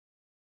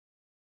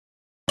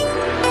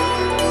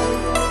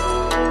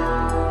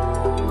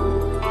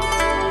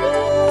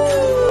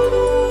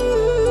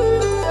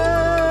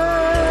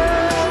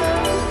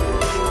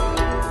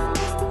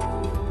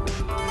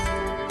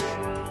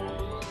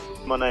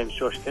name's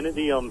Josh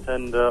Kennedy,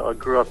 and I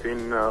grew up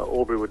in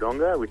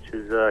Albury-Wodonga, which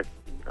is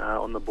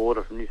on the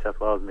border from New South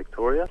Wales and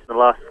Victoria. In the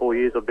last 4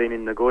 years I've been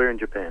in Nagoya in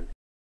Japan.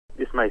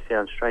 This may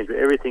sound strange, but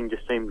everything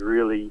just seemed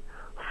really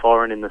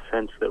foreign in the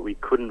sense that we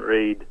couldn't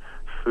read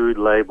food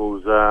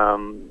labels.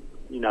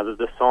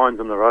 The signs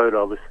on the road,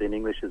 obviously in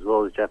English as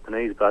well as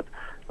Japanese, but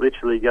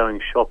literally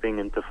going shopping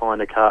and to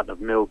find a carton of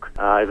milk,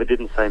 if it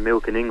didn't say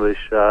milk in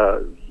English,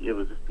 it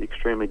was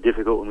extremely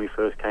difficult when we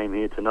first came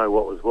here to know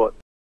what was what.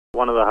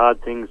 One of the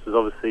hard things was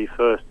obviously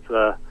first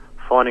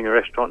finding a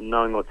restaurant and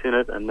knowing what's in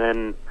it, and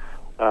then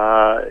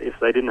if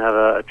they didn't have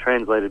a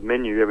translated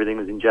menu, everything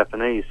was in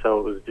Japanese, so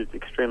it was just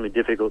extremely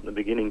difficult in the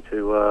beginning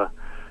to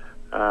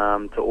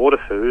order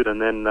food.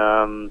 And then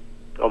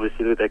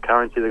obviously with their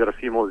currency, they got a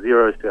few more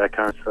zeros to our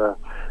currency, so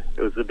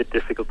it was a bit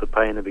difficult to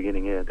pay in the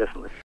beginning. Yeah,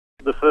 definitely.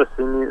 The first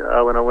thing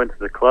when I went to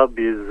the club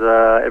is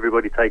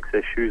everybody takes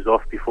their shoes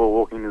off before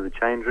walking into the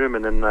change room,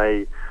 and then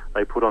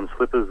they put on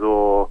slippers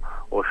or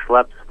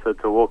slaps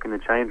to walk in the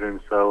change room.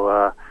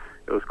 So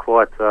it was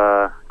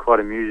quite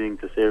amusing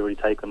to see everybody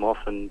take them off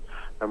and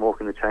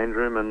walk in the change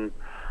room. And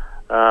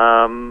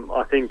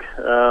I think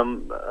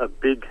a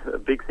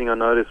big thing I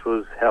noticed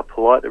was how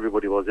polite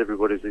everybody was.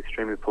 Everybody was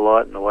extremely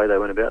polite in the way they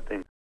went about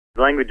things.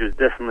 The language was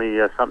definitely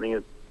something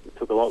that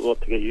took a lot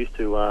to get used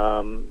to.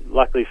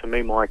 Luckily for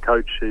me, my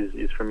coach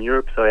is from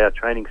Europe, so our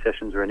training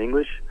sessions are in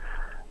English.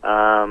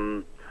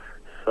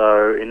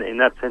 So in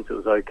that sense, it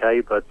was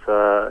okay. But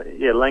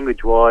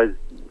language-wise,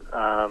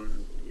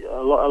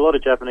 a lot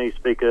of Japanese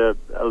speak a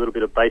little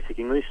bit of basic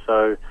English,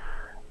 so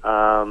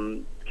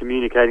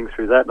communicating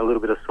through that and a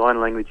little bit of sign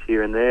language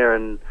here and there.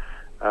 And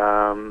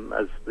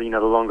as the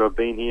longer I've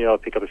been here, I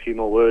pick up a few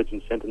more words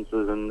and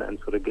sentences and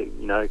sort of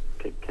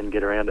can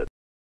get around it.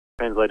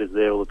 Translators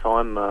there all the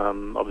time.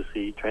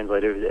 Obviously,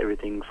 translate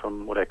everything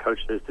from what our coach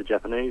says to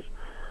Japanese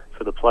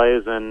for the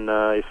players. And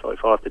if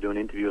I have to do an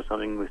interview or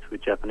something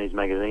with Japanese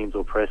magazines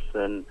or press,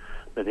 then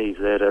he's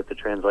there to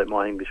translate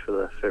my English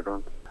for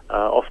everyone.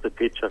 Off the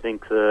pitch, I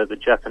think the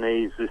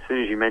Japanese, as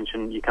soon as you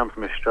mention you come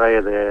from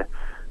Australia,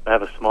 they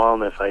have a smile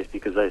on their face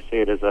because they see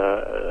it as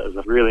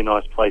a really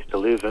nice place to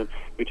live, and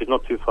which is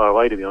not too far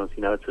away, to be honest.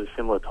 It's a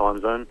similar time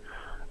zone,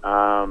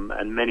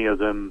 and many of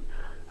them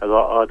have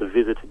either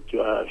visited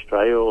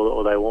Australia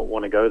or they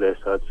want to go there.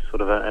 So it's sort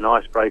of an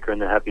icebreaker,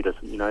 and they're happy to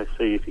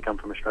see if you come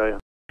from Australia.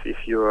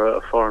 If you're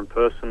a foreign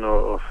person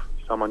or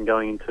someone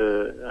going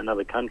into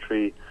another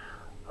country,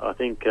 I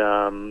think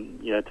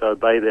to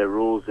obey their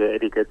rules, their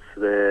etiquettes,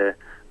 their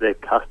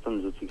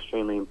customs, it's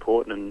extremely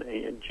important.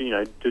 And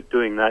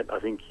doing that, I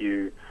think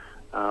you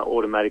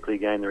automatically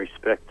gain the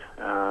respect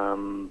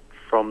from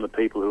the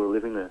people who are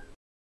living there.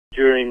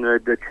 During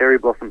the cherry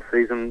blossom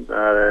season,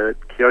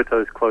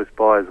 Kyoto is close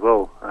by as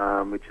well,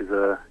 which is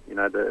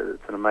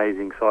it's an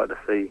amazing sight to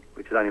see,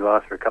 which only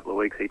lasts for a couple of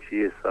weeks each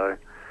year. So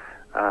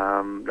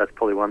that's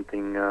probably one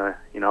thing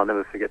I'll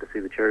never forget, to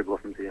see the cherry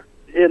blossoms here.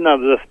 Yeah, no.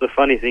 The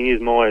funny thing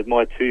is, my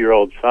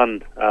 2-year-old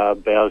son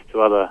bows to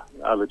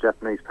other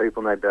Japanese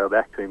people, and they bow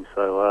back to him.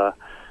 So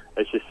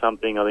it's just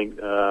something I think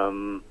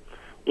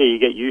you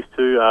get used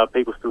to.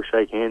 People still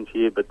shake hands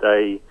here, but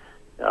I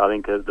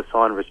think the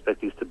sign of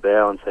respect is to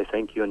bow and say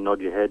thank you and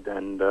nod your head.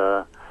 And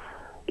I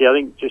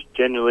think just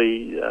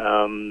generally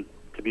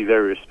to be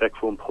very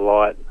respectful and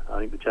polite. I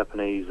think the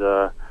Japanese,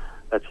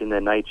 that's in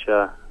their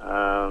nature.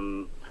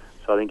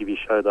 So I think if you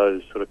show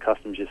those sort of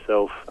customs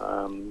yourself,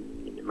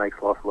 it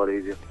makes life a lot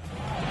easier.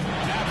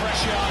 Now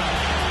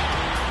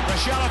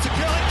Bresciano to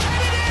kill it.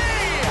 Kennedy!